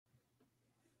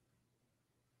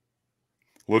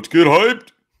Let's get hyped.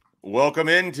 Welcome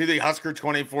into the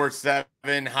Husker247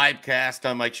 HypeCast.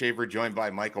 I'm Mike Shaver, joined by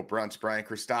Michael Bruntz, Brian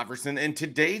Christopherson, and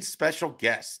today's special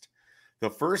guest. The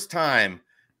first time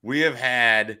we have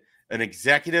had an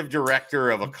executive director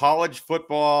of a college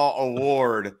football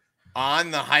award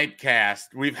on the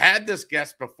HypeCast. We've had this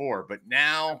guest before, but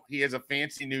now he has a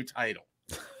fancy new title.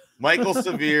 Michael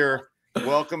Severe,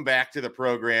 welcome back to the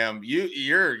program.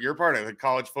 You're part of the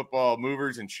college football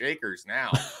movers and shakers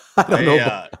now. I don't know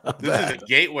about this that. is a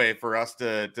gateway for us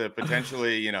to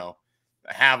potentially,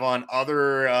 have on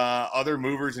other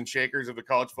movers and shakers of the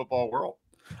college football world.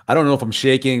 I don't know if I'm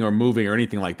shaking or moving or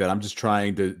anything like that. I'm just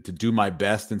trying to do my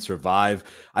best and survive.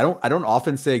 I don't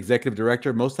often say executive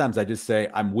director. Most times I just say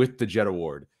I'm with the Jet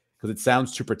Award because it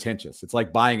sounds too pretentious. It's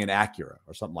like buying an Acura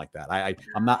or something like that.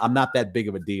 I'm not that big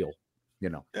of a deal,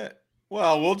 Yeah.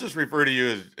 Well, we'll just refer to you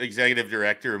as executive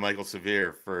director Michael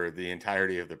Severe for the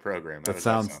entirety of the program. That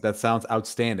sounds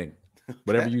outstanding.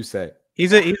 Whatever you say.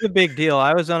 He's a big deal.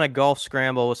 I was on a golf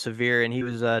scramble with Severe, and he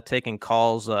was taking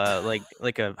calls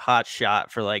like a hot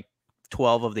shot for like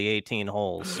 12 of the 18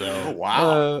 holes. So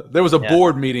wow, there was a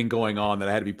board meeting going on that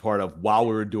I had to be part of while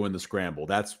we were doing the scramble.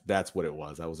 That's what it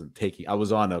was. I was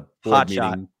on a board hot meeting.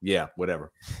 Shot. Yeah,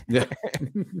 whatever. Yeah.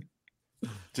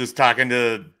 Just talking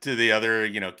to the other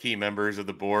key members of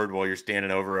the board while you're standing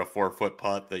over a 4-foot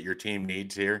putt that your team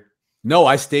needs here. No,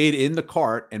 I stayed in the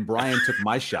cart and Brian took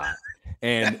my shot.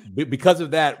 And because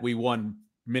of that, we won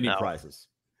many prizes.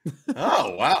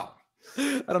 Oh, wow.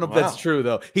 I don't know if that's true,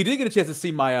 though. He did get a chance to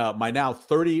see my my now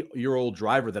 30-year-old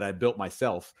driver that I built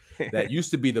myself that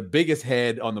used to be the biggest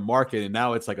head on the market, and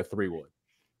now it's like a 3-wood.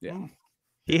 Yeah.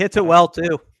 He hits it well,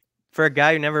 too. For a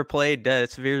guy who never played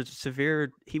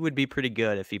Severe, he would be pretty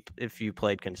good if you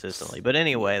played consistently. But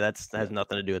anyway, that has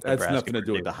nothing to do with Nebraska. That's nothing to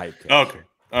do with the hype. Okay.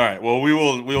 All right. Well, we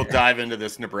will dive into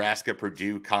this Nebraska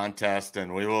Purdue contest,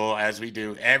 and we will, as we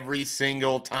do every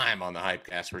single time on the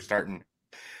HypeCast, we're starting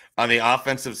on the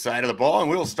offensive side of the ball,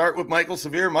 and we will start with Michael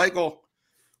Severe. Michael,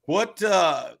 what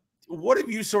have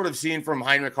you sort of seen from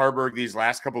Heinrich Haarberg these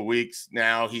last couple of weeks?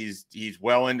 Now he's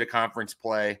well into conference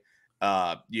play.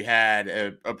 You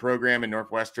had a program in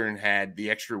Northwestern had the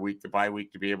extra week, the bye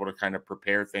week, to be able to kind of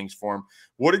prepare things for him.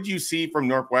 What did you see from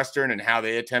Northwestern and how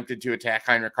they attempted to attack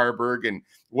Heinrich Haarberg, and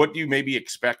what do you maybe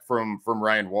expect from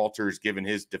Ryan Walters given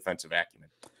his defensive acumen?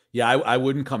 Yeah, I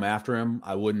wouldn't come after him.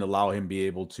 I wouldn't allow him be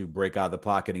able to break out of the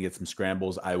pocket and get some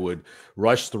scrambles. I would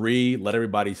rush 3, let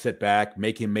everybody sit back,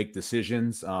 make him make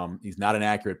decisions. He's not an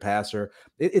accurate passer.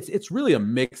 It's really a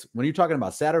mix. When you're talking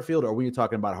about Satterfield or when you're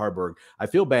talking about Haarberg, I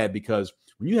feel bad because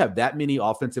when you have that many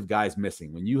offensive guys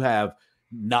missing, when you have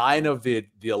 9 of the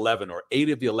 11 or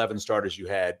 8 of the 11 starters you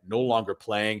had no longer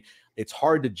playing, it's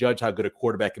hard to judge how good a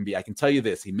quarterback can be. I can tell you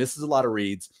this. He misses a lot of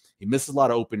reads. He misses a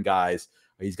lot of open guys.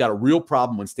 He's got a real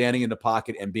problem when standing in the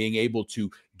pocket and being able to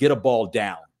get a ball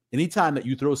down. Anytime that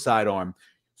you throw sidearm,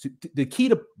 the key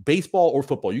to baseball or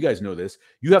football, you guys know this,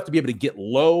 you have to be able to get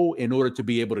low in order to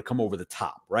be able to come over the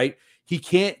top, right? He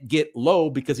can't get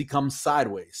low because he comes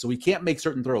sideways. So he can't make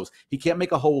certain throws. He can't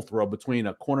make a hole throw between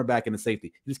a cornerback and a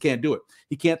safety. He just can't do it.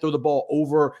 He can't throw the ball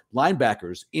over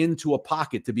linebackers into a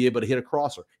pocket to be able to hit a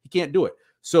crosser. He can't do it.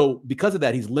 So because of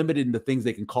that, he's limited in the things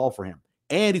they can call for him.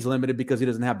 And he's limited because he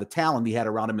doesn't have the talent he had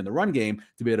around him in the run game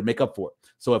to be able to make up for it.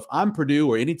 So if I'm Purdue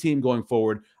or any team going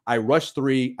forward, I rush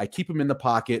 3, I keep him in the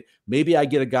pocket. Maybe I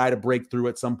get a guy to break through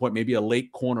at some point, maybe a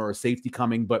late corner or a safety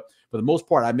coming. But for the most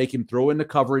part, I make him throw in the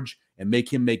coverage and make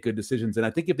him make good decisions. And I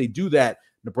think if they do that,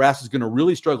 Nebraska's going to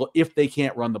really struggle if they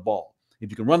can't run the ball. If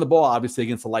you can run the ball, obviously,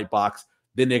 against a light box,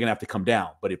 then they're going to have to come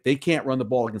down. But if they can't run the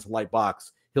ball against a light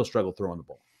box, he'll struggle throwing the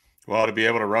ball. Well, to be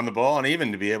able to run the ball and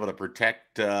even to be able to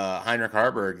protect Heinrich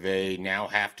Haarberg, they now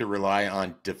have to rely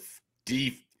on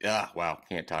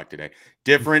can't talk today.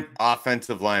 Different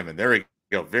offensive linemen. There we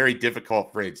go. Very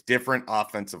difficult phrase. Different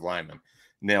offensive linemen.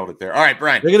 Nailed it there. All right,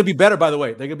 Brian. They're going to be better, by the way.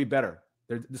 They're going to be better.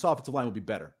 This offensive line will be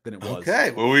better than it was. Okay.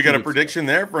 Well, we got a prediction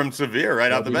there from Severe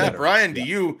right out the bat. Brian, do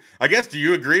you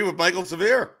agree with Michael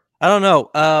Severe? I don't know.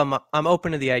 I'm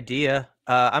open to the idea.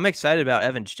 I'm excited about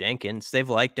Evans Jenkins. They've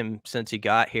liked him since he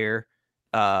got here.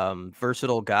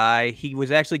 Versatile guy. He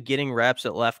was actually getting reps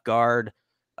at left guard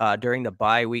during the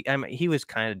bye week. I mean, he was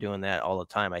kind of doing that all the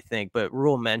time, I think. But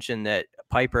Rule mentioned that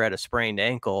Piper had a sprained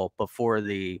ankle before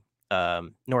the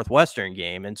Northwestern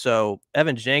game. And so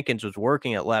Evans Jenkins was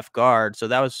working at left guard. So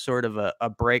that was sort of a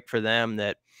break for them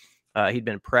that he'd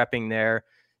been prepping there.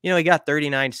 He got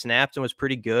 39 snaps and was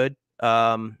pretty good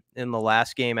in the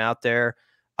last game out there.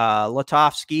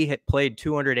 Latovsky had played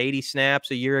 280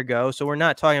 snaps a year ago. So we're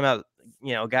not talking about,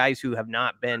 guys who have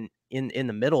not been in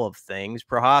the middle of things.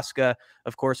 Prohaska,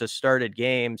 of course, has started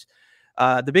games.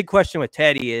 The big question with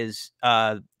Teddy is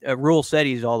Rule said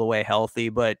he's all the way healthy,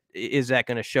 but is that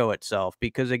going to show itself?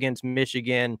 Because against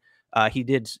Michigan, he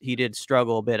did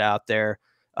struggle a bit out there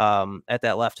at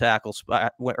that left tackle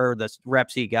spot, or the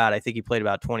reps he got. I think he played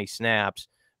about 20 snaps,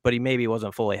 but he maybe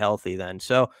wasn't fully healthy then.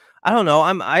 So I don't know.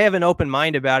 I have an open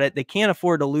mind about it. They can't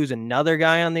afford to lose another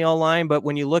guy on the O-line, but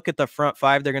when you look at the front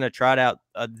five they're going to trot out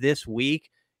this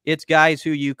week, it's guys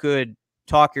who you could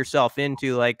talk yourself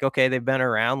into, like, okay, they've been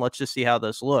around. Let's just see how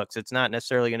this looks. It's not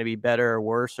necessarily going to be better or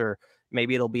worse, or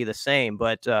maybe it'll be the same,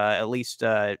 but at least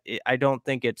I don't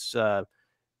think it's an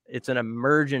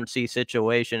emergency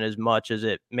situation as much as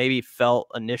it maybe felt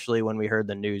initially when we heard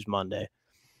the news Monday.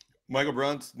 Michael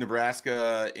Bruns,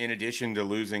 Nebraska, in addition to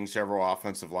losing several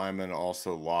offensive linemen,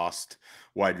 also lost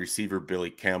wide receiver Billy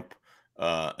Kemp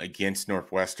against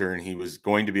Northwestern. He was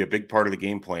going to be a big part of the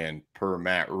game plan per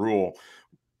Matt Rule.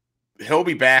 He'll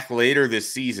be back later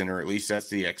this season, or at least that's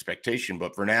the expectation.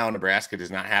 But for now, Nebraska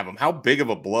does not have him. How big of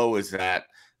a blow is that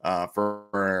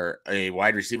for a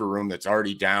wide receiver room that's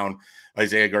already down?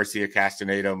 Isaiah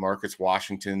Garcia-Castaneda, Marcus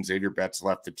Washington, Xavier Betts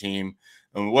left the team.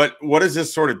 And what does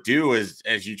this sort of do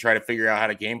as you try to figure out how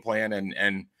to game plan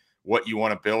and what you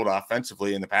want to build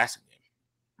offensively in the passing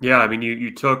game? Yeah, I mean,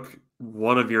 you took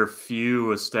one of your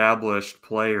few established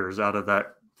players out of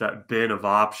that bin of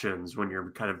options when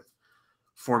you're kind of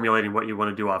formulating what you want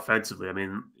to do offensively. I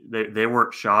mean, they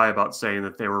weren't shy about saying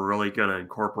that they were really going to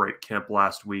incorporate Kemp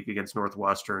last week against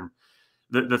Northwestern.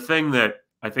 The thing that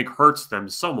I think hurts them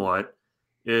somewhat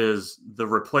is the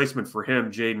replacement for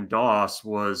him, Jaden Doss,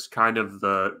 was kind of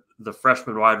the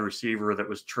freshman wide receiver that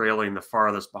was trailing the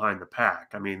farthest behind the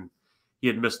pack. I mean, he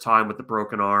had missed time with the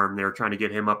broken arm. They were trying to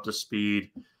get him up to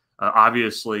speed.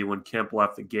 Obviously, when Kemp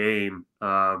left the game,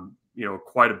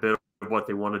 quite a bit of what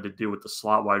they wanted to do with the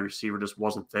slot wide receiver just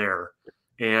wasn't there.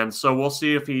 And so we'll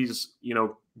see if he's,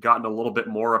 gotten a little bit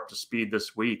more up to speed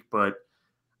this week. But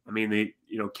I mean,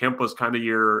 Kemp was kind of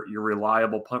your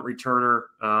reliable punt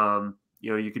returner.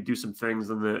 You could do some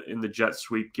things in the jet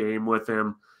sweep game with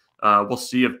him. We'll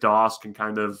see if Doss can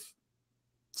kind of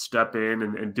step in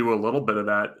and do a little bit of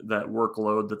that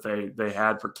workload that they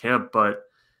had for Kemp, but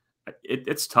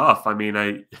it's tough. I mean,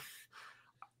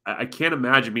 I can't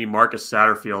imagine me Marcus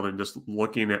Satterfield and just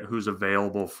looking at who's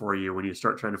available for you when you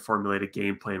start trying to formulate a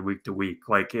game plan week to week.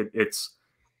 Like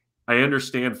I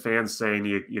understand fans saying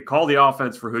you call the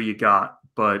offense for who you got,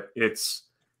 but it's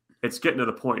getting to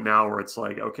the point now where it's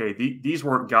like, okay, these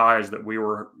weren't guys that we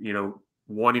were,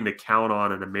 wanting to count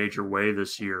on in a major way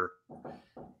this year.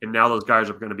 And now those guys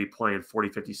are going to be playing 40,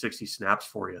 50, 60 snaps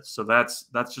for you. So that's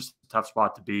just a tough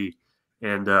spot to be.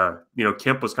 And,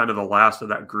 Kemp was kind of the last of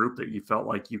that group that you felt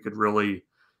like you could really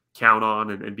count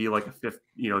on and be like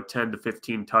a 10 to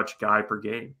 15 touch guy per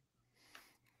game.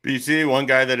 BC, one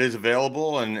guy that is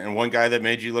available and one guy that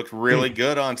made you look really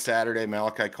good on Saturday,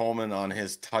 Malachi Coleman on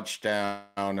his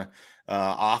touchdown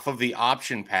off of the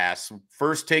option pass.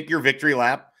 First, take your victory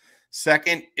lap.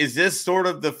 Second, is this sort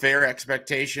of the fair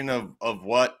expectation of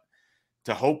what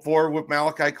to hope for with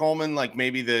Malachi Coleman? Like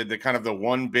maybe the kind of the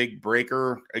one big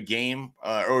breaker a game,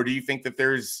 or do you think that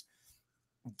there's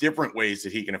different ways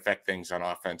that he can affect things on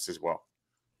offense as well?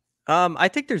 I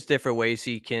think there's different ways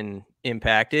he can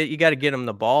impact it. You got to get him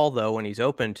the ball though when he's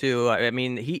open too. I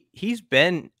mean, he's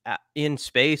been in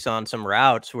space on some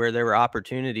routes where there were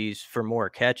opportunities for more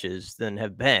catches than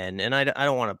have been, and I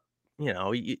don't want to.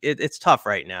 It's tough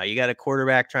right now. You got a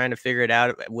quarterback trying to figure it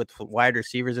out with wide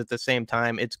receivers at the same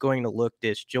time. It's going to look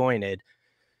disjointed,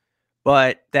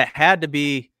 but that had to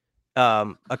be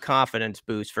a confidence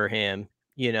boost for him,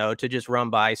 to just run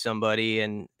by somebody.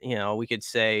 And, we could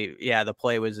say, yeah, the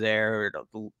play was there.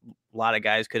 A lot of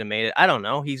guys could have made it. I don't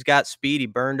know. He's got speed. He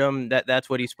burned them. That's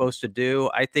what he's supposed to do.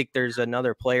 I think there's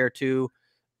another play or two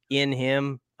in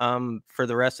him for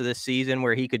the rest of this season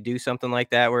where he could do something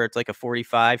like that, where it's like a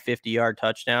 45, 50-yard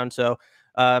touchdown. So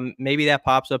maybe that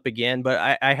pops up again,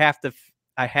 but I have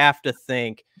to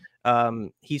think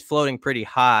he's floating pretty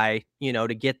high,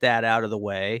 to get that out of the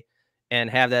way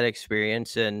and have that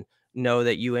experience and know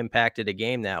that you impacted a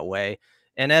game that way.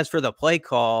 And as for the play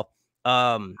call,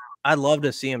 I'd love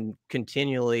to see him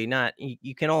continually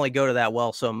you can only go to that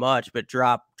well so much, but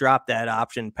drop that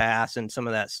option pass and some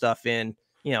of that stuff in,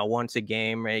 once a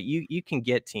game, right? You can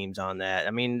get teams on that.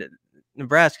 I mean,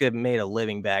 Nebraska made a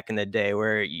living back in the day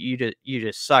where you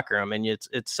just sucker them, and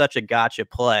it's such a gotcha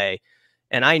play.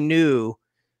 And I knew,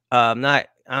 I'm not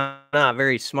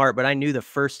very smart, but I knew the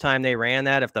first time they ran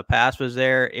that, if the pass was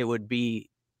there, it would be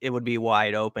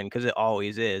wide open, because it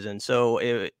always is. And so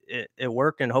it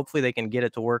worked, and hopefully they can get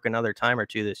it to work another time or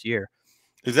two this year.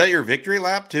 Is that your victory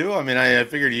lap too? I mean, I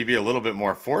figured you'd be a little bit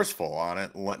more forceful on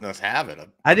it and letting us have it.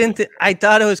 I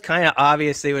thought it was kind of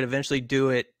obvious they would eventually do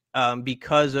it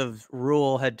because of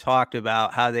Rule had talked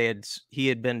about how he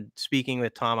had been speaking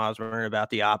with Tom Osborne about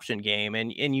the option game,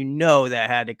 and that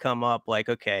had to come up like,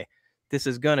 okay, this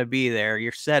is going to be there.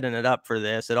 You're setting it up for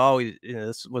this.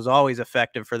 This was always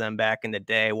effective for them back in the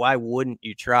day. Why wouldn't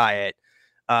you try it?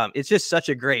 It's just such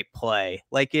a great play.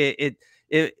 Like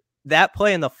that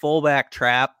play in the fullback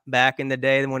trap back in the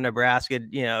day when Nebraska,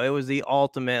 it was the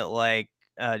ultimate, like,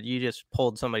 you just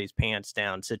pulled somebody's pants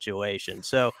down situation.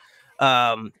 So,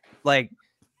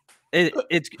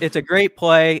 it's a great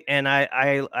play, and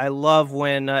I love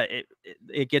when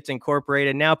it gets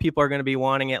incorporated. Now people are going to be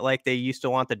wanting it like they used to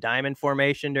want the diamond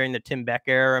formation during the Tim Beck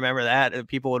era. Remember that?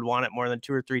 People would want it more than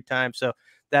 2 or 3 times. So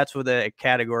that's what the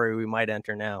category we might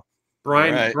enter now.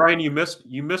 Brian, you missed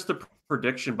the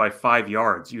prediction by 5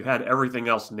 yards. You had everything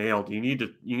else nailed. You need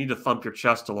to thump your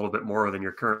chest a little bit more than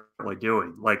you're currently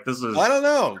doing. Like, this is, I don't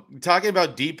know. Talking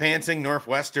about depantsing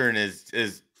Northwestern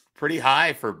is pretty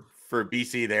high for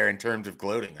BC there in terms of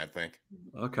gloating, I think.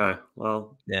 Okay,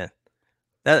 well, yeah,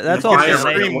 that's all. Nerds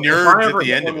at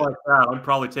the end of it. Like that, I'm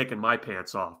probably taking my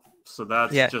pants off. So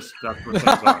that's that's what things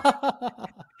are.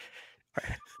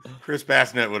 Chris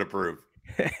Bassnett would approve.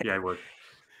 Yeah, I would.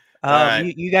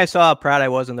 You guys saw how proud I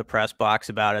was in the press box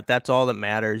about it. That's all that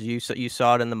matters. You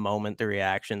saw it in the moment, the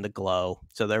reaction, the glow.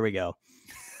 So there we go.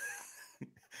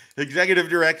 Executive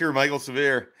Director Michael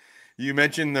Severe, you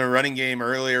mentioned the running game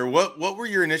earlier. What were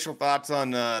your initial thoughts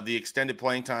on the extended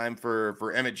playing time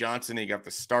for Emmett Johnson? He got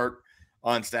the start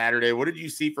on Saturday. What did you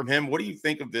see from him? What do you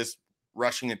think of this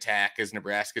rushing attack as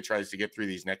Nebraska tries to get through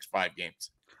these next 5 games?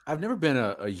 I've never been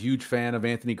a huge fan of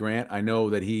Anthony Grant. I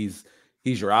know that he's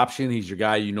your option. He's your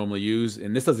guy you normally use.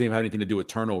 And this doesn't even have anything to do with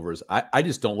turnovers. I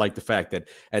just don't like the fact that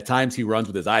at times he runs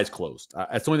with his eyes closed.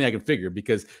 That's the only thing I can figure,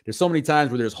 because there's so many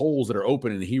times where there's holes that are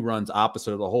open and he runs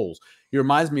opposite of the holes. He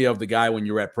reminds me of the guy when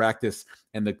you're at practice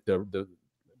and the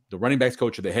running backs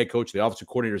coach or the head coach, the offensive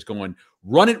coordinator is going,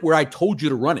 run it where I told you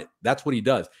to run it. That's what he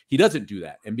does. He doesn't do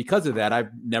that. And because of that, I've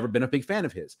never been a big fan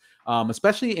of his,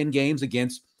 especially in games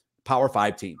against Power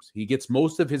 5 teams. He gets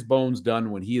most of his bones done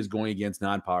when he is going against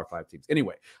non-Power 5 teams.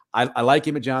 Anyway, I like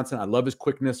Emmett Johnson. I love his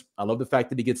quickness. I love the fact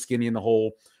that he gets skinny in the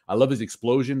hole. I love his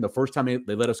explosion. The first time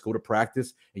they let us go to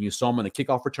practice and you saw him on the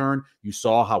kickoff return, you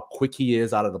saw how quick he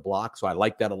is out of the block. So I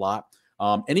like that a lot.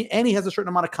 And he has a certain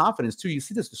amount of confidence too. You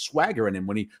see this swagger in him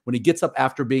when he gets up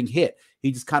after being hit.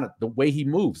 He just kind of, the way he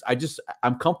moves.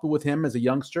 I'm comfortable with him as a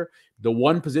youngster. The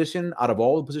one position out of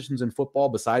all the positions in football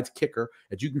besides kicker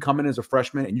that you can come in as a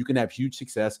freshman and you can have huge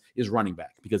success is running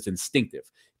back, because it's instinctive.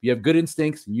 If you have good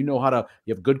instincts and you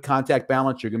have good contact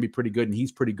balance, you're going to be pretty good. And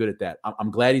he's pretty good at that.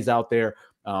 I'm glad he's out there.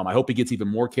 I hope he gets even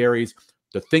more carries.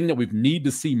 The thing that we need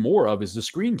to see more of is the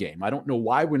screen game. I don't know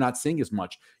why we're not seeing as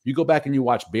much. You go back and you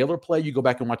watch Baylor play, you go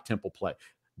back and watch Temple play.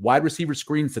 Wide receiver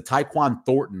screens to Tyquan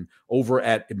Thornton over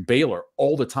at Baylor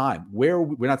all the time. We're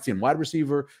not seeing wide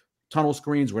receiver tunnel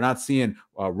screens. We're not seeing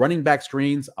running back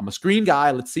screens. I'm a screen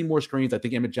guy. Let's see more screens. I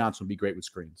think Emmett Johnson would be great with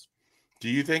screens. Do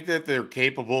you think that they're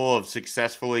capable of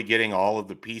successfully getting all of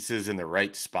the pieces in the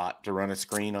right spot to run a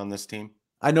screen on this team?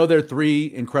 I know there are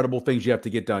 3 incredible things you have to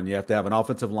get done. You have to have an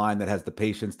offensive line that has the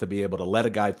patience to be able to let a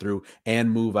guy through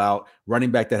and move out, running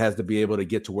back that has to be able to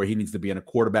get to where he needs to be, and a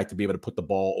quarterback to be able to put the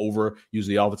ball over, use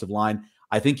the offensive line.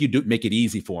 I think you do make it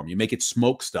easy for him. You make it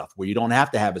smoke stuff where you don't have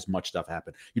to have as much stuff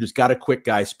happen. You just got a quick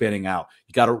guy spinning out.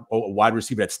 You got a wide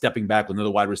receiver that's stepping back with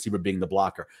another wide receiver being the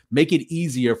blocker. Make it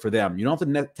easier for them. You don't have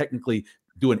to technically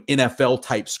do an NFL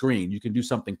type screen. You can do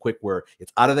something quick where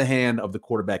it's out of the hand of the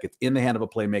quarterback, it's in the hand of a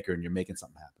playmaker, and you're making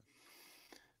something happen.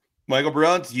 Michael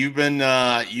Bruns, you've been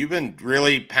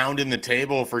really pounding the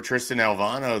table for Tristan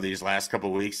Alvano these last couple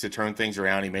of weeks to turn things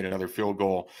around. He made another field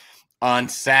goal on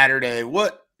Saturday.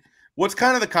 What's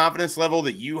kind of the confidence level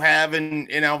that you have in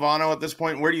Alvano at this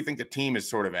point? Where do you think the team is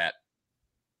sort of at?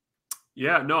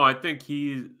 Yeah, no, I think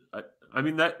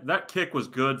that kick was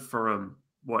good for him.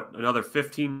 What, another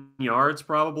 15 yards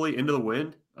probably into the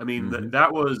wind? I mean, that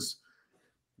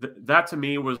to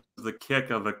me was the kick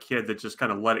of a kid that just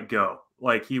kind of let it go.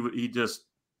 Like he just,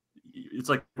 it's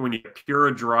like when you pure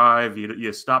a drive,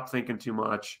 you stop thinking too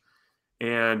much.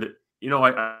 And,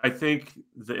 I think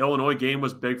the Illinois game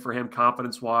was big for him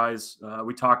confidence-wise.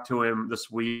 We talked to him this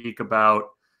week about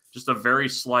just a very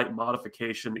slight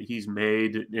modification that he's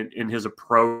made in his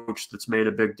approach that's made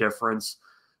a big difference.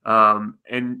 And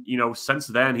since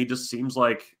then, he just seems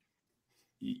like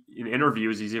in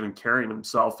interviews, he's even carrying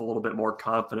himself a little bit more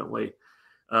confidently.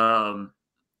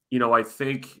 I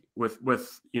think with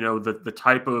the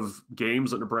type of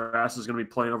games that Nebraska is going to be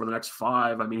playing over the next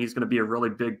 5. I mean, he's going to be a really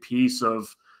big piece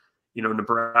of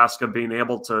Nebraska being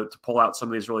able to pull out some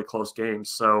of these really close games.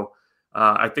 So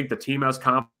I think the team has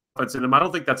confidence in him. I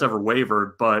don't think that's ever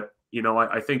wavered, but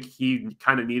I think he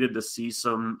kind of needed to see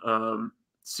some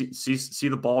see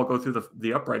the ball go through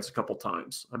the uprights a couple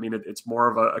times. I mean, it's more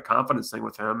of a confidence thing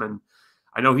with him, and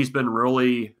I know he's been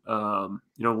really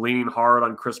leaning hard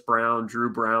on Chris Brown,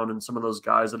 Drew Brown, and some of those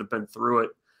guys that have been through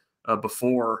it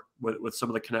before with some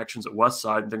of the connections at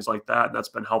Westside and things like that. And that's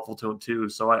been helpful to him too.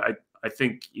 So I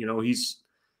think he's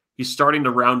starting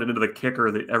to round into the kicker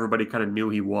that everybody kind of knew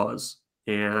he was,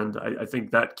 and I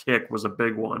think that kick was a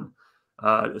big one,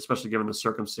 especially given the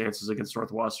circumstances against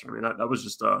Northwestern. I mean, that was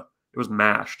just it was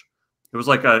mashed. It was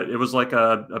like a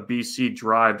BC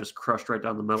drive just crushed right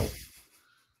down the middle.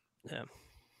 Yeah,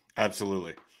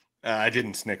 absolutely. I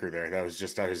didn't snicker there. That was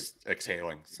just I was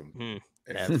exhaling some.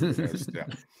 Yeah.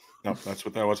 No, that's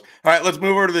what that was. All right, let's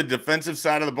move over to the defensive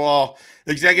side of the ball.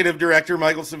 The executive director,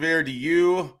 Michael Severe,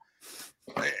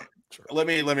 let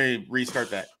me restart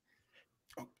that.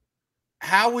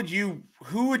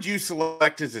 Who would you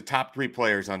select as the top 3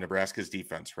 players on Nebraska's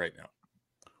defense right now?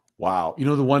 Wow.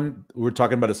 The one we were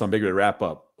talking about this on Big Red Wrap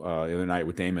Up the other night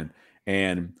with Damon,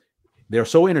 and they're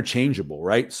so interchangeable,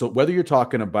 right? So whether you're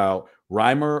talking about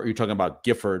Reimer or you're talking about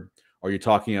Gifford or you're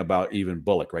talking about even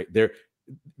Bullock, right?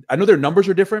 I know their numbers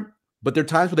are different, but there are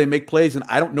times where they make plays and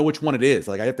I don't know which one it is.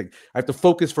 Like I have to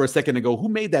focus for a second and go, who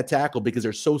made that tackle? Because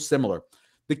they're so similar.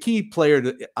 The key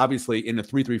player, obviously, in the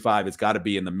 3-3-5 has got to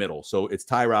be in the middle. So it's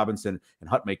Ty Robinson and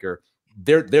Hutmaker.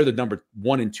 They're the number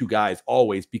 1 and 2 guys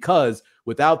always, because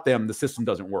without them, the system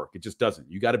doesn't work. It just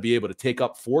doesn't. You got to be able to take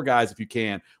up 4 guys if you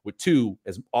can with 2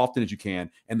 as often as you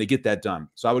can, and they get that done.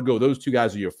 So I would go those 2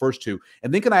 guys are your first 2.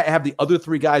 And then can I have the other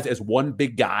 3 guys as one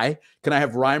big guy? Can I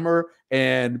have Reimer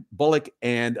and Bullock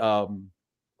and the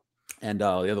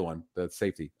other one, the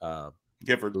safety?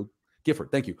 Gifford.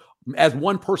 Thank you. As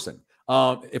one person.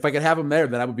 If I could have them there,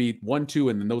 then I would be 1, 2,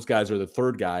 and then those guys are the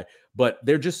 3rd guy. But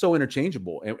they're just so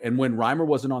interchangeable. And when Reimer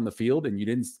wasn't on the field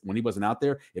and when he wasn't out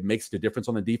there, it makes the difference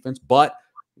on the defense. But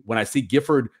when I see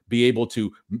Gifford be able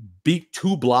to beat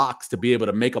 2 blocks to be able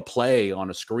to make a play on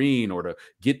a screen or to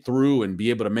get through and be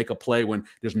able to make a play when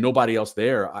there's nobody else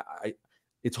there,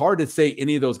 it's hard to say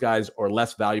any of those guys are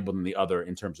less valuable than the other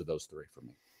in terms of those 3 for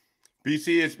me.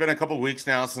 BC, it's been a couple of weeks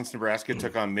now since Nebraska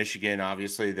took on Michigan.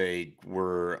 Obviously, they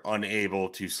were unable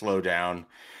to slow down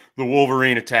the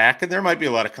Wolverine attack, and there might be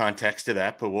a lot of context to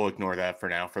that, but we'll ignore that for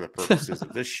now for the purposes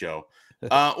of this show.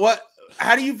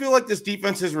 How do you feel like this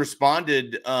defense has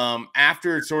responded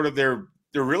after sort of their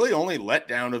really only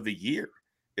letdown of the year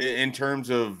in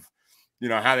terms of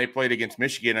how they played against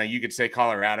Michigan? Now, you could say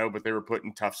Colorado, but they were put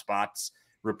in tough spots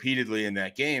repeatedly in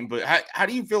that game. But how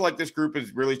do you feel like this group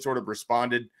has really sort of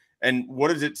responded? And what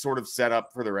does it sort of set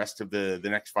up for the rest of the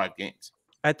next 5 games?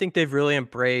 I think they've really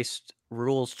embraced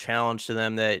rules challenge to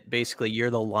them that basically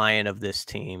you're the lion of this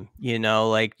team.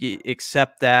 Like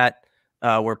accept that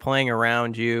we're playing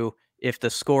around you. If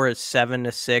the score is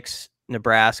 7-6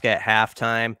 Nebraska at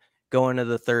halftime, go into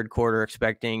the 3rd quarter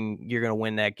expecting you're going to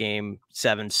win that game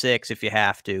 7-6 if you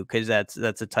have to, because that's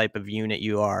the type of unit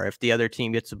you are. If the other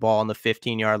team gets the ball on the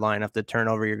 15-yard line off the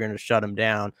turnover, you're going to shut them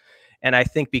down. And I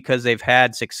think because they've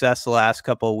had success the last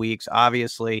couple of weeks,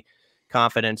 obviously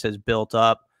confidence has built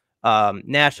up.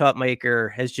 Nash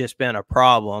Hutmaker has just been a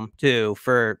problem too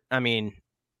for,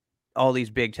 all these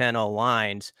Big Ten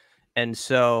lines. And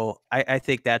so I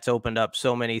think that's opened up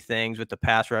so many things with the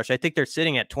pass rush. I think they're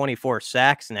sitting at 24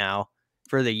 sacks now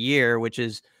for the year, which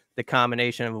is the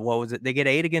combination of what was it? They get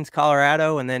 8 against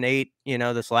Colorado and then 8,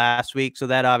 this last week. So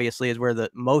that obviously is where the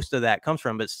most of that comes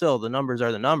from, but still the numbers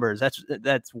are the numbers.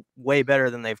 That's way better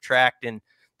than they've tracked in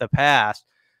the past.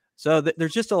 So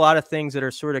there's just a lot of things that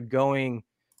are sort of going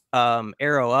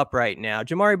arrow up right now.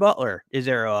 Jamari Butler is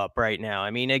arrow up right now.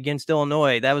 Against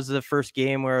Illinois, that was the first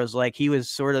game where it was like he was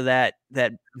sort of that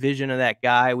vision of that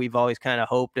guy we've always kind of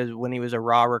hoped as when he was a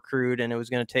raw recruit and it was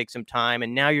going to take some time.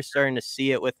 And now you're starting to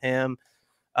see it with him.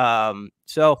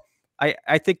 So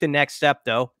I think the next step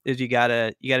though is you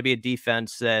gotta be a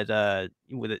defense that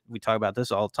we talk about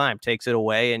this all the time, takes it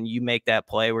away and you make that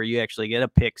play where you actually get a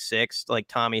pick 6 like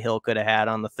Tommy Hill could have had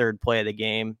on the 3rd play of the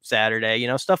game Saturday,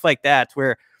 stuff like that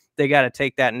where they got to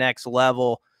take that next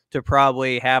level to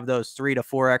probably have those 3 to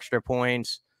 4 extra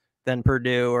points than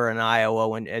Purdue or an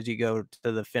Iowa as you go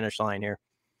to the finish line here.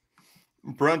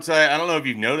 Brunt, I don't know if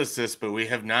you've noticed this, but we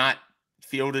have not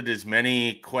fielded as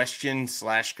many questions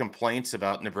 / complaints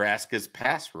about Nebraska's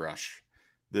pass rush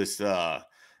this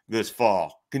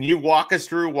fall. Can you walk us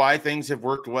through why things have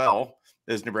worked well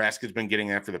as Nebraska's been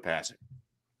getting after the passer?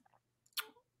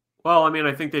 Well, I mean,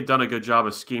 I think they've done a good job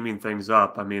of scheming things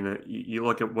up. I mean, you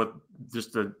look at what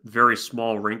just a very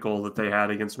small wrinkle that they had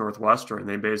against Northwestern.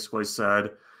 They basically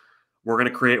said, we're going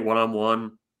to create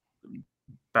one-on-one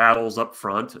battles up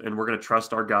front, and we're going to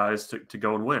trust our guys to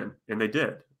go and win. And they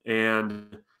did.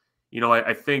 And,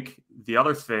 I think the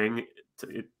other thing,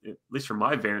 at least from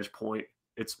my vantage point,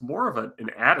 it's more of an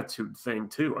attitude thing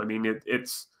too. I mean,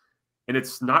 it's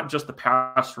not just the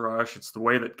pass rush. It's the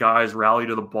way that guys rally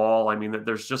to the ball. I mean, that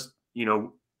there's just,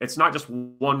 it's not just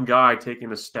one guy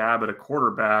taking a stab at a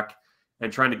quarterback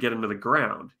and trying to get him to the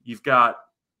ground. You've got,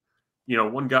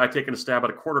 one guy taking a stab at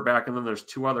a quarterback, and then there's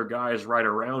two other guys right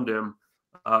around him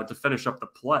to finish up the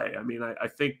play. I mean, I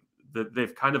think that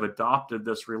they've kind of adopted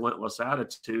this relentless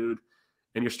attitude,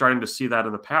 and you're starting to see that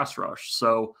in the pass rush.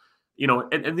 So,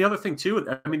 and the other thing too,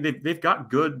 I mean, they've got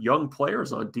good young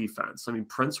players on defense. I mean,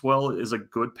 Princewell is a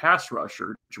good pass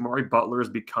rusher. Jamari Butler is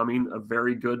becoming a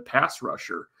very good pass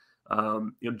rusher.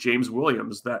 James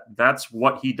Williams, that's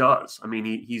what he does. I mean,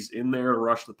 he's in there to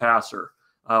rush the passer.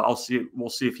 We'll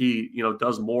see if he,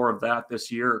 does more of that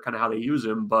this year, kind of how they use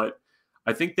him. But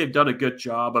I think they've done a good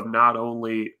job of not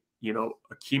only,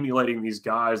 accumulating these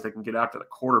guys that can get after the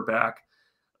quarterback,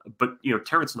 but,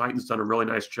 Terrence Knighton's done a really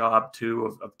nice job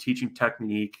too of teaching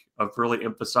technique, of really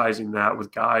emphasizing that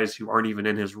with guys who aren't even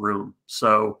in his room.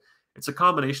 So it's a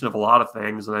combination of a lot of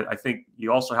things. And I think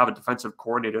you also have a defensive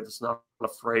coordinator that's not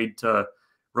afraid to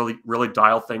really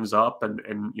dial things up and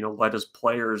let his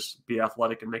players be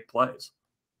athletic and make plays.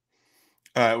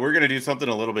 We're going to do something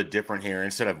a little bit different here.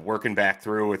 Instead of working back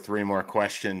through with 3 more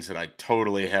questions that I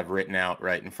totally have written out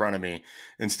right in front of me,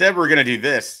 instead we're going to do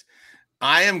this.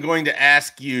 I am going to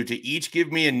ask you to each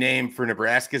give me a name for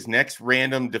Nebraska's next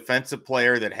random defensive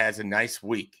player that has a nice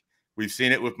week. We've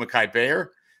seen it with Mekhi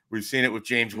Bayer. We've seen it with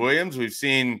James Williams. We've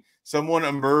seen someone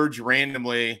emerge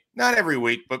randomly, not every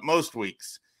week, but most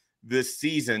weeks this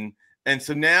season. And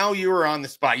so now you are on the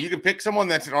spot. You can pick someone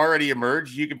that's already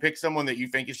emerged. You can pick someone that you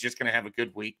think is just going to have a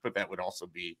good week, but that would also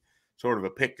be sort of a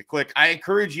pick to click. I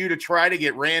encourage you to try to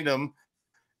get random,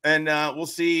 and we'll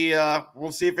see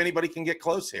if anybody can get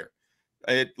close here.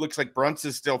 It looks like Brunts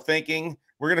is still thinking.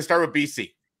 We're going to start with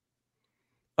BC.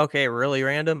 Okay, really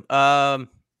random.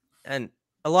 And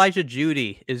Elijah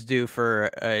Judy is due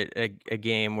for a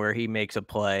game where he makes a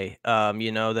play.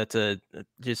 That's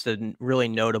just a really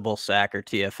notable sack or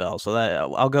TFL. So that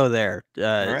I'll go there. All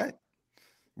right,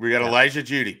 we got Elijah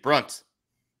Judy. Brunts.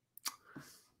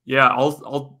 Yeah,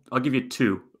 I'll give you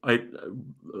 2.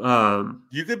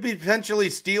 You could be potentially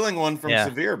stealing one from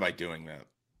Severe by doing that.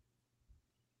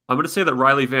 I'm going to say that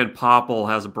Riley Van Poppel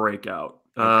has a breakout.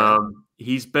 Okay.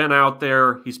 He's been out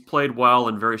there. He's played well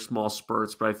in very small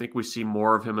spurts, but I think we see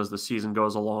more of him as the season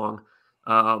goes along.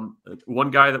 One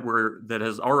guy that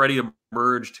has already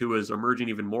emerged, who is emerging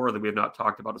even more that we have not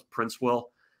talked about, is Princewell.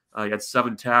 He had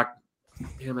 7 tackles.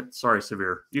 Damn it! Sorry,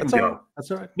 Severe. You can go. That's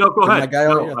all right. No, go ahead. My guy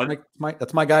all year.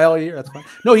 That's my guy all year. That's fine.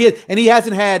 No, he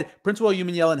hasn't had Princewell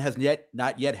Yellen has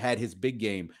not yet had his big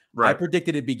game. Right. I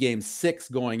predicted it'd be game 6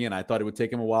 going in. I thought it would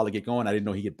take him a while to get going. I didn't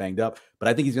know he'd get banged up, but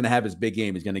I think he's going to have his big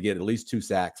game. He's going to get at least 2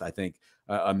 sacks, I think,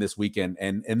 on this weekend.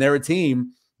 And they're a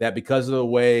team that, because of the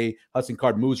way Hudson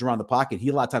Card moves around the pocket, he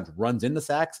a lot of times runs into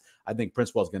sacks. I think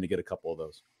Princewell's going to get a couple of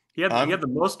those. He had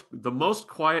the most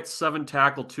quiet 7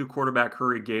 tackle 2 quarterback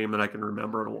hurry game that I can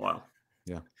remember in a while.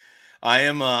 Yeah.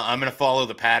 I'm going to follow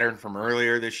the pattern from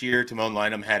earlier this year. Timon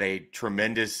Lynham had a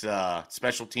tremendous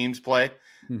special teams play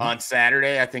on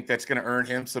Saturday. I think that's going to earn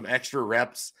him some extra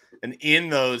reps. And in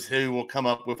those, he will come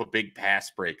up with a big pass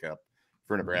breakup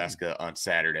for Nebraska on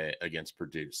Saturday against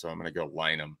Purdue. So I'm going to go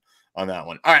Lynham on that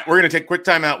one. All right, we're going to take a quick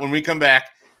timeout. When we come back,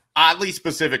 oddly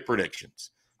specific predictions,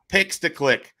 picks to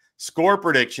click, score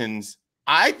predictions.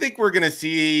 I think we're going to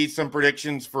see some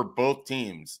predictions for both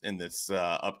teams in this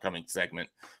upcoming segment,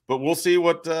 but we'll see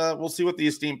what the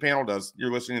esteemed panel does.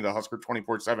 You're listening to the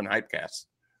Husker247 HypeCast.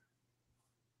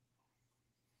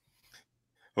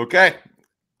 Okay,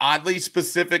 oddly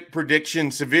specific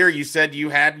prediction. Severe, you said you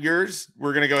had yours.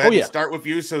 We're going to go ahead and start with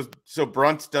you, so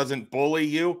Brunt doesn't bully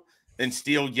you and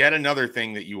steal yet another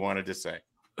thing that you wanted to say.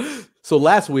 So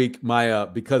last week, my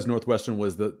because Northwestern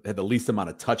had the least amount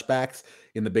of touchbacks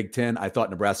in the Big Ten, I thought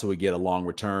Nebraska would get a long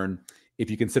return. If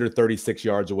you consider 36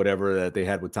 yards or whatever that they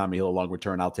had with Tommy Hill, a long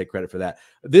return, I'll take credit for that.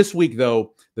 This week,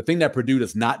 though, the thing that Purdue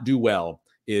does not do well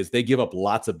is they give up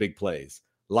lots of big plays.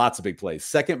 Lots of big plays.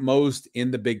 Second most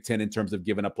in the Big Ten in terms of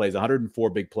giving up plays, 104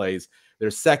 big plays. They're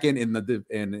second in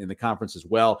the conference as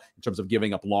well in terms of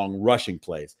giving up long rushing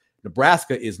plays.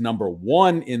 Nebraska is number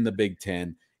 1 in the Big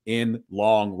Ten in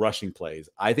long rushing plays.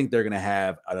 I think they're going to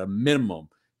have at a minimum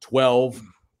 12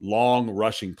 long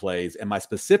rushing plays. And my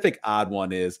specific odd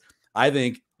one is I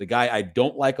think the guy I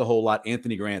don't like a whole lot,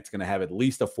 Anthony Grant's going to have at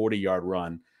least a 40-yard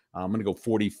run. I'm going to go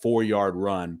 44-yard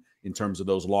run in terms of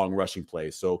those long rushing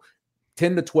plays. So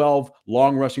 10 to 12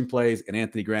 long rushing plays and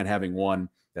Anthony Grant having one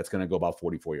that's going to go about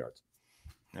 44 yards.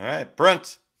 All right,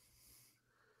 Brent.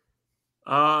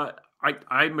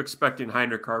 I'm expecting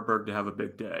Heinrich Haarberg to have a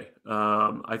big day.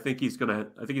 I think he's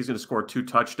gonna score 2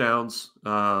 touchdowns.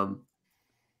 I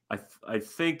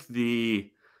think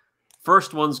the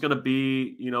first one's gonna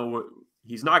be,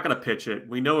 he's not gonna pitch it.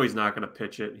 We know he's not gonna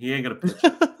pitch it. He ain't gonna pitch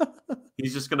it.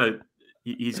 He's just gonna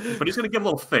he's gonna give a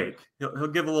little fake. He'll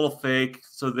give a little fake,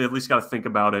 so they at least got to think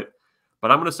about it.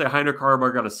 But I'm gonna say Heinrich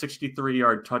Haarberg got a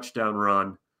 63-yard touchdown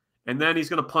run. And then he's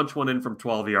going to punch one in from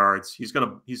 12 yards. He's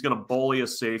going to bully a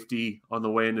safety on the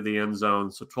way into the end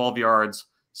zone. So 12 yards,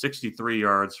 63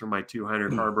 yards for my 2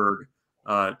 Heinrich Haarberg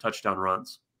touchdown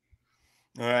runs.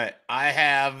 All right, I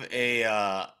have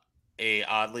a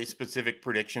oddly specific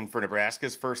prediction for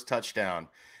Nebraska's first touchdown.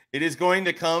 It is going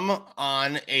to come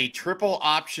on a triple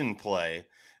option play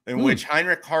in which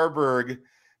Heinrich Haarberg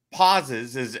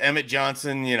pauses as Emmett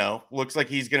Johnson, looks like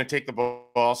he's going to take the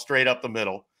ball straight up the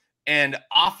middle. And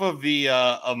off of the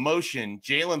motion,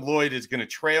 Jalen Lloyd is going to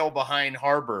trail behind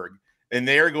Haarberg, and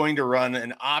they are going to run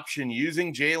an option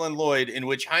using Jalen Lloyd in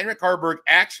which Heinrich Haarberg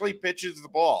actually pitches the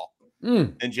ball,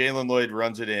 and Jalen Lloyd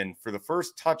runs it in for the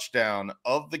first touchdown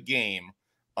of the game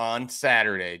on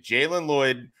Saturday. Jalen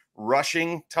Lloyd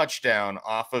rushing touchdown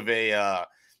off of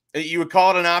you would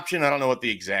call it an option. I don't know what the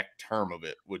exact term of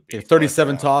it would be.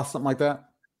 37 toss, something like that.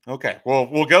 Okay, well,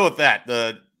 we'll go with that.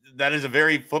 That is a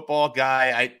very football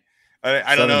guy.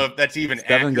 I don't know if that's even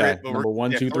accurate. Guy. But number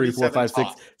 1, 2, 3, 4, 5, 6,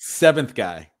 7th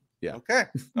guy. Yeah. Okay.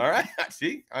 All right.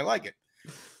 See, I like it.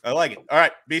 All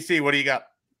right, BC, what do you got?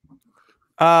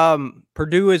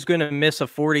 Purdue is going to miss a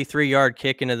 43-yard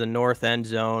kick into the north end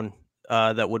zone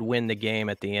that would win the game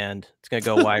at the end. It's going to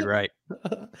go wide right.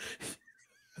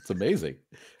 That's amazing.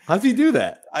 How's he do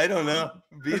that? I don't know.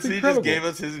 BC just gave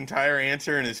us his entire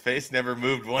answer, and his face never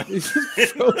moved once. He's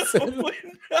just so this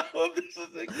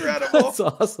is incredible. That's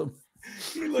awesome.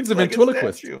 He looks He's a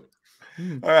ventriloquist. All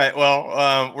right.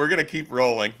 Well, we're gonna keep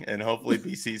rolling, and hopefully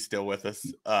BC's still with us.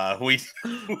 I'm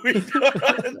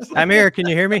here. Can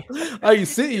you hear me? Oh, you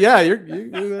see? Yeah, you're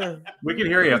there. We can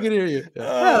hear you. We can hear you.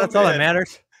 Yeah, that's all that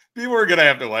matters. People are gonna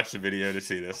have to watch the video to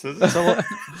see this. It's a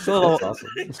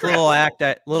little act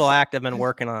I've been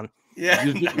working on. Yeah,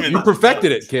 you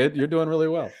perfected it, kid. You're doing really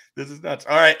well. This is nuts.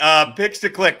 All right, picks to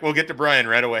click. We'll get to Brian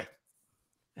right away.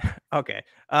 Okay.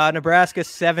 Nebraska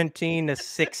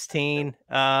 17-16.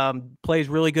 Plays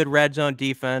really good red zone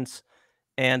defense.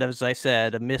 And as I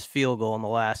said, a missed field goal in the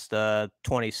last 20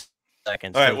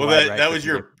 seconds. All right. Well, that was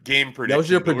your game prediction. That was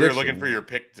your prediction. We were looking for your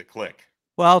pick to click.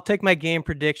 Well, I'll take my game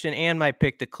prediction and my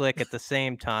pick to click at the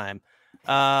same time.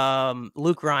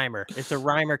 Luke Reimer. It's a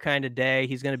Reimer kind of day.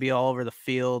 He's going to be all over the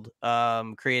field,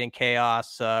 creating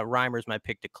chaos. Reimer's my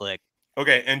pick to click.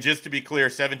 Okay. And just to be clear,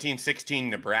 17-16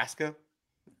 Nebraska.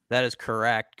 That is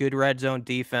correct. Good red zone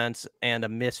defense and a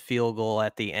missed field goal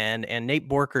at the end. And Nate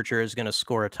Borkercher is going to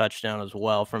score a touchdown as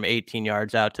well from 18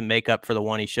 yards out to make up for the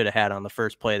one he should have had on the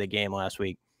first play of the game last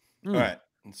week. All right.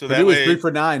 So that was 3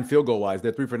 for 9 field goal wise.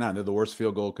 They're 3 for 9. They're the worst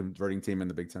field goal converting team in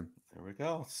the Big Ten. There we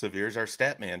go. Severe's our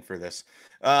stat man for this.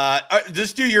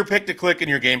 Just do your pick to click and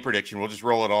your game prediction. We'll just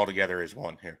roll it all together as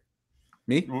one here.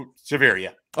 Me? Severe,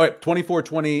 yeah. All right.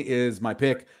 24-20 is my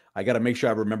pick. I got to make sure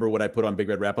I remember what I put on Big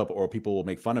Red Wrap Up, or people will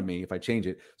make fun of me if I change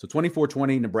it. So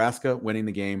 24-20, Nebraska winning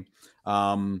the game.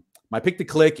 My pick to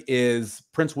click is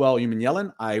Princewell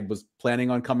Yellen. I was planning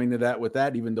on coming to that with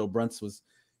that, even though Brunts was,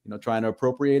 trying to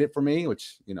appropriate it for me,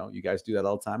 which, you guys do that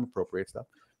all the time, appropriate stuff.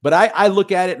 But I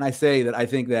look at it and I say that I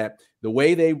think that the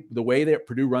way that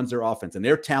Purdue runs their offense, and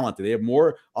they're talented, they have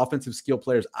more offensive skill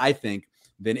players, I think,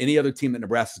 than any other team that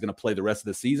Nebraska is going to play the rest of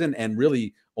the season, and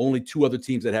really only 2 other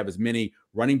teams that have as many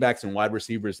running backs and wide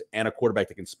receivers and a quarterback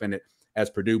that can spin it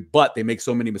as Purdue. But they make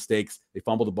so many mistakes. They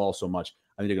fumble the ball so much.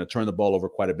 I think they're going to turn the ball over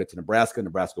quite a bit to Nebraska.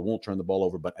 Nebraska won't turn the ball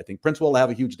over, but I think Princewell will have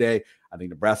a huge day. I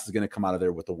think Nebraska is going to come out of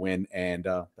there with a win, and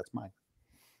that's mine.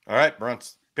 All right,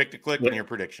 Brunts, pick to click and your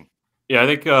prediction. Yeah, I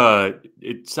think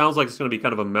it sounds like it's going to be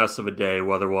kind of a mess of a day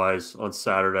weather-wise on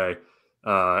Saturday.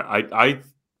 I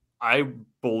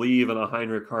believe in a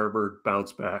Heinrich Haarberg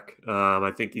bounce back.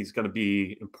 I think he's going to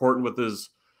be important with his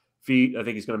feet. I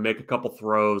think he's going to make a couple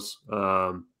throws,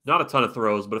 not a ton of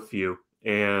throws, but a few.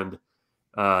 And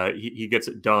he gets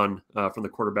it done from the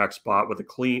quarterback spot with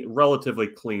a relatively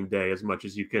clean day, as much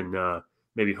as you can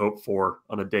maybe hope for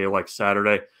on a day like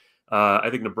Saturday. I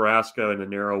think Nebraska in a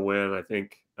narrow win. I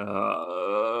think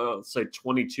let's say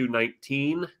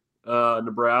 22-19,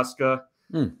 Nebraska.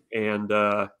 And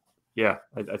yeah,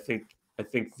 I think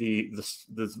this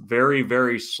very,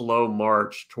 very slow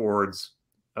march towards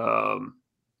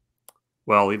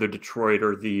well, either Detroit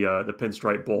or the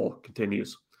Pinstripe Bowl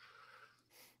continues.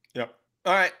 Yep.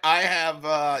 All right, I have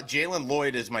Jalen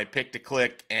Lloyd as my pick to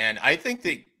click, and I think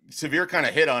that Severe kind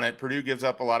of hit on it. Purdue gives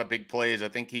up a lot of big plays. I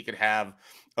think he could have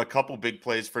a couple big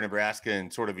plays for Nebraska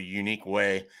in sort of a unique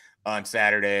way on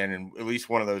Saturday, and at least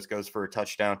one of those goes for a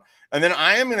touchdown. And then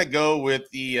I am going to go with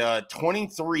the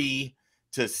 23-16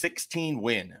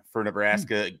 win for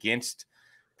Nebraska against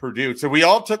Purdue. So we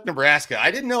all took Nebraska. I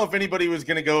didn't know if anybody was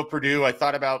going to go with Purdue. I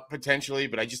thought about potentially,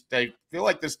 but I feel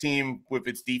like this team with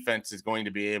its defense is going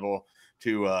to be able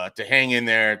to hang in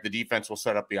there. The defense will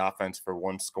set up the offense for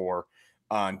one score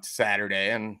on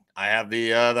Saturday, and I have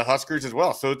the Huskers as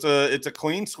well. So it's a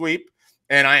clean sweep,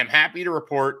 and I am happy to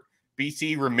report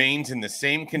BC remains in the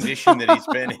same condition that he's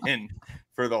been in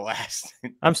for the last.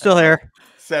 I'm still here.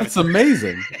 That's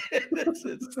amazing.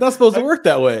 It's not supposed to work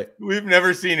that way. We've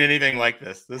never seen anything like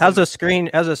this. How's a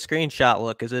screenshot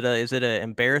look? Is it an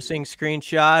embarrassing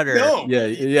screenshot or? No.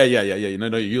 Yeah.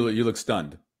 No, you look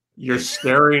stunned. You're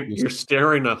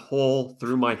staring a hole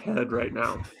through my head right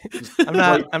now.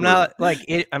 I'm not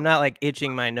like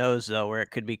itching my nose though, where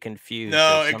it could be confused.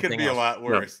 No, it could be a lot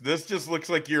worse. No. This just looks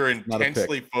like you're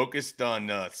intensely focused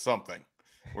on something.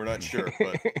 We're not sure,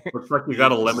 but looks like you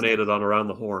got eliminated on Around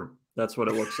the Horn. That's what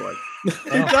it looks like.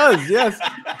 It does, yes.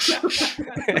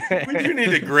 We do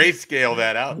need to grayscale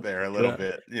that out there a little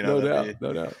bit. You know,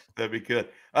 no doubt. That'd be good.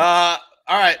 All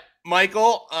right,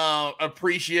 Michael,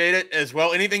 appreciate it as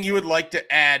well. Anything you would like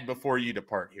to add before you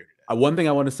depart here today? One thing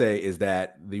I want to say is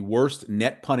that the worst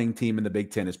net punting team in the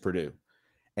Big Ten is Purdue,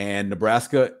 and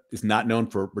Nebraska is not known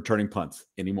for returning punts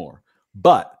anymore.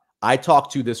 But I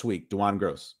talked to this week DeJuan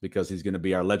Gross because he's going to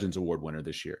be our Legends Award winner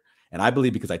this year. And I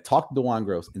believe because I talked to DeJuan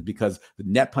Gross and because the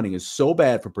net punting is so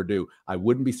bad for Purdue, I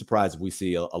wouldn't be surprised if we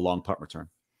see a long punt return.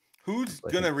 Who's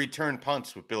going to return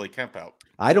punts with Billy Kemp out?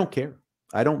 I don't care.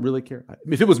 I don't really care.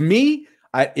 If it was me,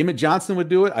 Emmett Johnson would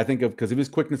do it. I think because of his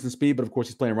quickness and speed, but of course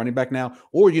he's playing running back now.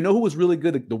 Or you know who was really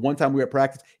good the one time we were at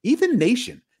practice? Ethan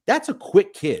Nation. That's a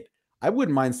quick kid. I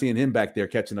wouldn't mind seeing him back there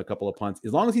catching a couple of punts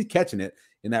as long as he's catching it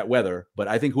in that weather. But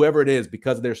I think whoever it is,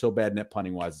 because they're so bad net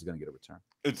punting wise, is going to get a return.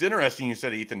 It's interesting you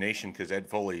said Ethan Nation because Ed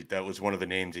Foley, that was one of the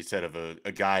names he said of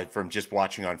a guy from just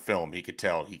watching on film. He could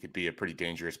tell he could be a pretty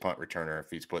dangerous punt returner if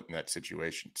he's put in that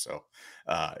situation. So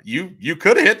you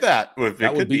could have hit that. It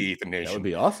could be Ethan Nation. That would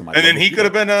be awesome. And then he could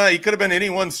have been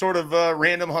anyone's sort of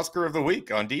random Husker of the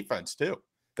week on defense too.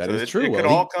 That is true. It could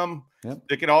all come. Yep.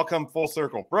 It could all come full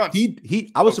circle.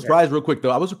 Brunch. I was surprised real quick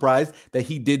though. I was surprised that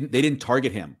they didn't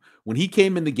target him when he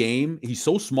came in the game. He's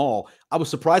so small. I was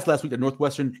surprised last week at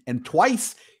Northwestern, and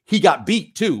twice he got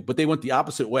beat too. But they went the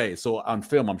opposite way. So on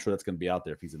film, I'm sure that's going to be out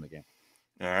there if he's in the game.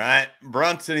 All right,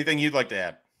 Brunt. Anything you'd like to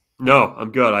add? No,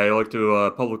 I'm good. I like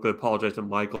to publicly apologize to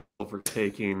Michael for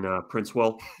taking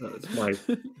Princewell. It's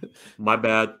my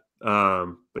bad.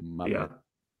 But yeah.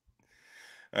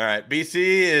 All right, BC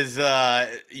is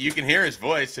you can hear his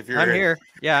voice if you're. I'm here.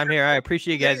 Yeah, I'm here. I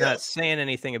appreciate you guys not saying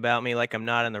anything about me like I'm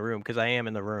not in the room because I am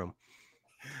in the room.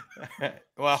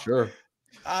 Well, sure.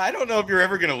 I don't know if you're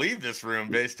ever going to leave this room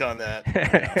based on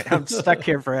that. I'm stuck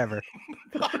here forever.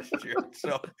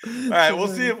 So, all right, we'll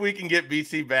see if we can get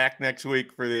BC back next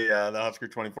week for the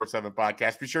Husker247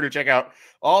 podcast. Be sure to check out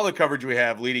all the coverage we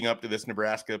have leading up to this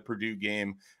Nebraska-Purdue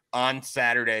game on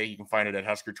Saturday. You can find it at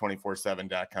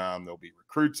Husker247.com. There'll be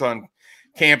recruits on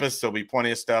campus. There'll be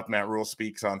plenty of stuff. Matt Rule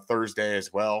speaks on Thursday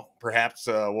as well. Perhaps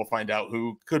we'll find out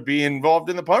who could be involved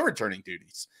in the punt returning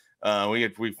duties.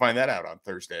 We find that out on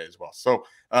Thursday as well. So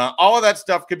all of that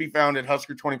stuff could be found at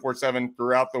Husker247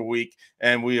 throughout the week.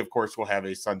 And we, of course, will have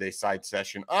a Sunday side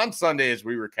session on Sunday as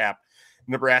we recap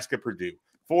Nebraska-Purdue.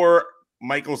 For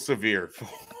Michael Severe,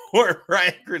 for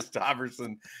Ryan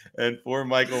Christopherson, and for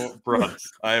Michael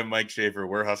Brooks, I am Mike Schaefer.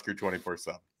 We're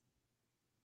Husker247.